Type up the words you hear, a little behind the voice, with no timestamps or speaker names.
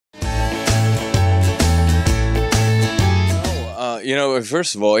You know,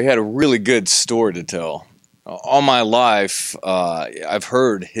 first of all, he had a really good story to tell. All my life, I've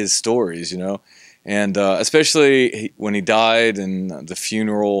heard his stories, you know, and especially when he died and the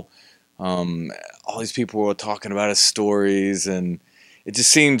funeral, all these people were talking about his stories, and it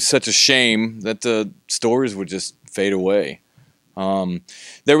just seemed such a shame that the stories would just fade away. Um,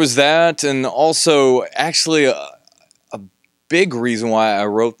 there was that, and also, actually, a big reason why I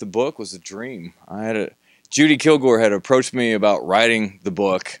wrote the book was a dream. Judy Kilgore had approached me about writing the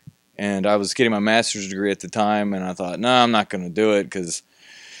book, and I was getting my master's degree at the time, and I thought, no, I'm not going to do it because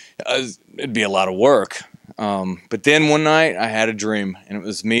it'd be a lot of work. But then one night I had a dream, and it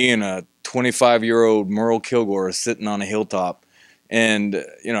was me and a 25-year-old Merle Kilgore sitting on a hilltop. And,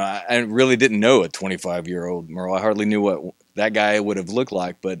 you know, I really didn't know a 25-year-old Merle. I hardly knew what that guy would have looked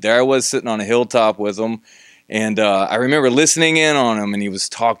like. But there I was sitting on a hilltop with him. And I remember listening in on him, and he was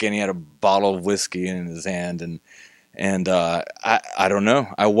talking. He had a bottle of whiskey in his hand. And I don't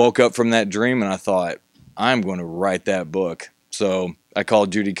know. I woke up from that dream, and I thought, I'm going to write that book. So I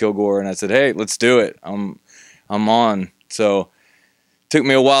called Judy Kilgore, and I said, hey, let's do it. I'm on. So it took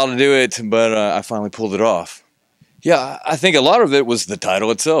me a while to do it, but I finally pulled it off. Yeah, I think a lot of it was the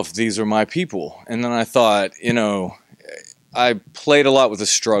title itself, These Are My People. And then I thought, you know, I played a lot with the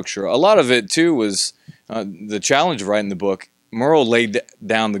structure. A lot of it, too, was the challenge of writing the book. Merle laid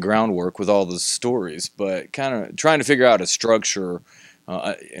down the groundwork with all the stories, but kind of trying to figure out a structure,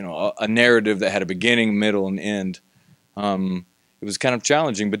 you know, a narrative that had a beginning, middle, and end. It was kind of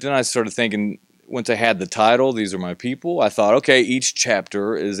challenging, but then I started thinking, once I had the title, These Are My People, I thought, okay, each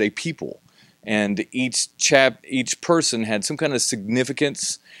chapter is a people. And each person had some kind of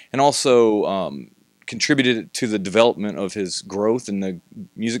significance, and also contributed to the development of his growth in the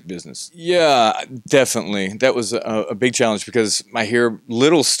music business. Yeah, definitely. That was a big challenge because I hear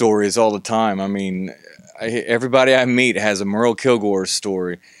little stories all the time. I mean, everybody I meet has a Merle Kilgore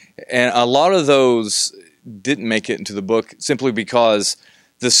story, and a lot of those didn't make it into the book simply because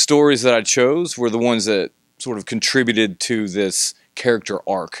the stories that I chose were the ones that sort of contributed to this character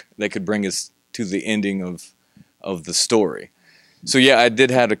arc that could bring us to the ending of the story. So yeah, I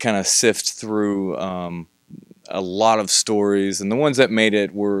did have to kind of sift through a lot of stories, and the ones that made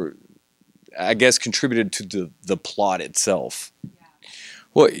it were, I guess, contributed to the plot itself.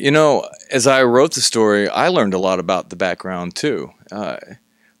 Well, you know, as I wrote the story, I learned a lot about the background too.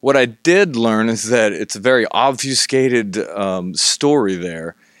 What I did learn is that it's a very obfuscated story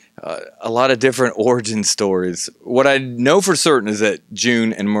there. A lot of different origin stories. What I know for certain is that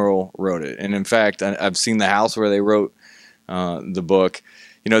June and Merle wrote it. And in fact, I've seen the house where they wrote the book.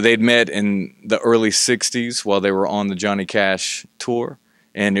 You know, they'd met in the early 60s while they were on the Johnny Cash tour.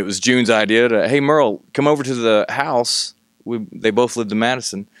 And it was June's idea to, hey, Merle, come over to the house. They both lived in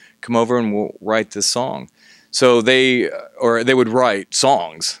Madison. Come over and we'll write this song. So they would write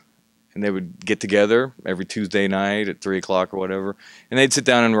songs. And they would get together every Tuesday night at 3 o'clock or whatever, and they'd sit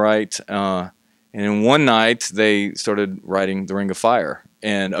down and write. And then one night they started writing The Ring of Fire,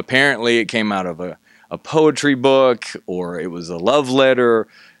 and apparently it came out of a poetry book, or it was a love letter.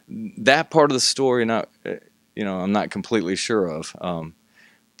 That part of the story, you know, I'm not completely sure of.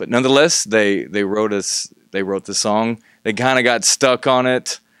 But nonetheless, they wrote the song. They kind of got stuck on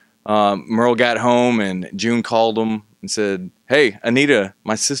it. Merle got home, and June called him and said, hey, Anita,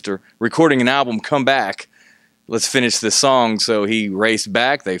 my sister, recording an album, come back. Let's finish this song. So he raced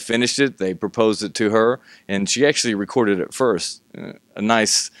back. They finished it. They proposed it to her, and she actually recorded it first. A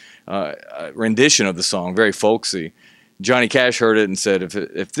nice rendition of the song, very folksy. Johnny Cash heard it and said,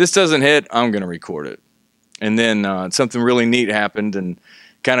 if this doesn't hit, I'm going to record it. And then something really neat happened, and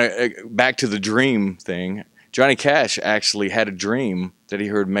kind of back to the dream thing. Johnny Cash actually had a dream that he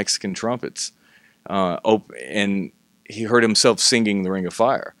heard Mexican trumpets, and he heard himself singing The Ring of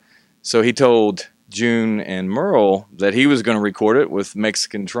Fire. So he told June and Merle that he was going to record it with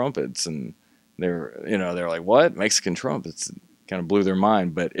Mexican trumpets, and they're like, what? Mexican trumpets? It kind of blew their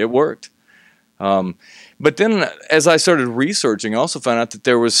mind, but it worked. But then as I started researching, I also found out that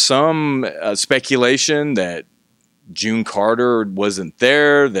there was some speculation that June Carter wasn't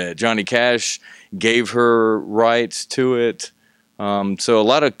there, that Johnny Cash gave her rights to it. So a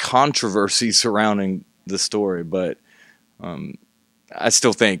lot of controversy surrounding the story, but I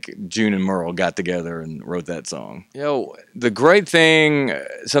still think June and Merle got together and wrote that song. You know, the great thing,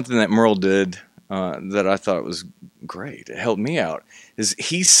 something that Merle did that I thought was great, it helped me out, is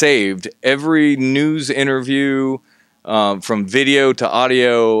he saved every news interview from video to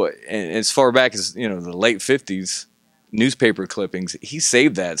audio, and as far back as, you know, the late 50s, newspaper clippings. He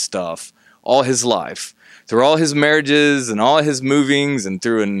saved that stuff all his life, through all his marriages and all his movings, and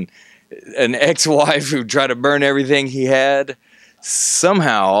through an ex-wife who tried to burn everything he had.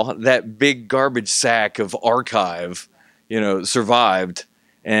 somehow that big garbage sack of archive, survived.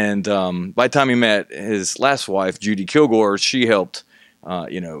 And by the time he met his last wife, Judy Kilgore, she helped,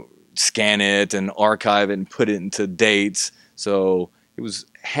 scan it and archive it and put it into dates. So it was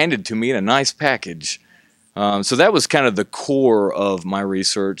handed to me in a nice package. So that was kind of the core of my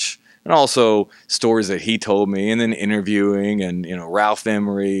research, and also stories that he told me, and then interviewing, and Ralph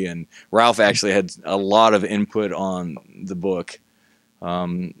Emery, and Ralph actually had a lot of input on the book.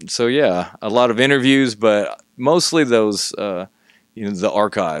 So yeah, a lot of interviews, but mostly those, the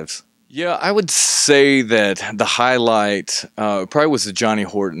archives. Yeah, I would say that the highlight probably was the Johnny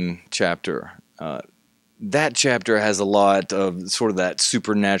Horton chapter. That chapter has a lot of sort of that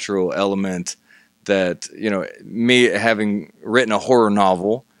supernatural element that, me having written a horror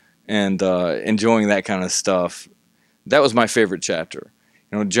novel and enjoying that kind of stuff, that was my favorite chapter.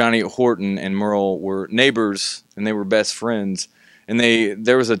 Johnny Horton and Merle were neighbors and they were best friends. And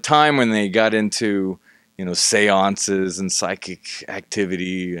there was a time when they got into, seances and psychic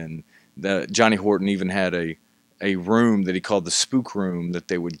activity, and Johnny Horton even had a room that he called the spook room that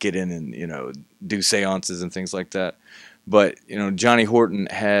they would get in and, do seances and things like that. But, Johnny Horton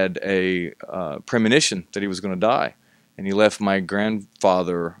had a premonition that he was going to die. And he left my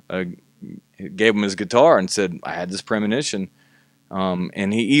grandfather, gave him his guitar and said, I had this premonition.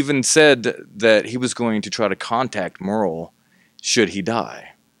 And he even said that he was going to try to contact Merle should he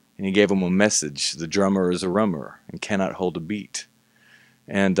die. And he gave him a message: the drummer is a rummer and cannot hold a beat.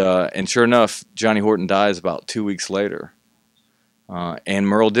 And sure enough, Johnny Horton dies about 2 weeks later. And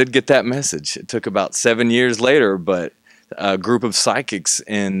Merle did get that message. It took about 7 years later, but a group of psychics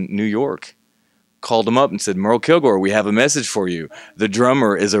in New York called him up and said, Merle Kilgore, we have a message for you. The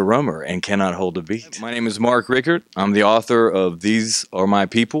drummer is a rummer and cannot hold a beat. My name is Mark Rickert. I'm the author of These Are My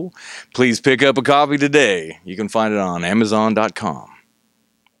People. Please pick up a copy today. You can find it on Amazon.com.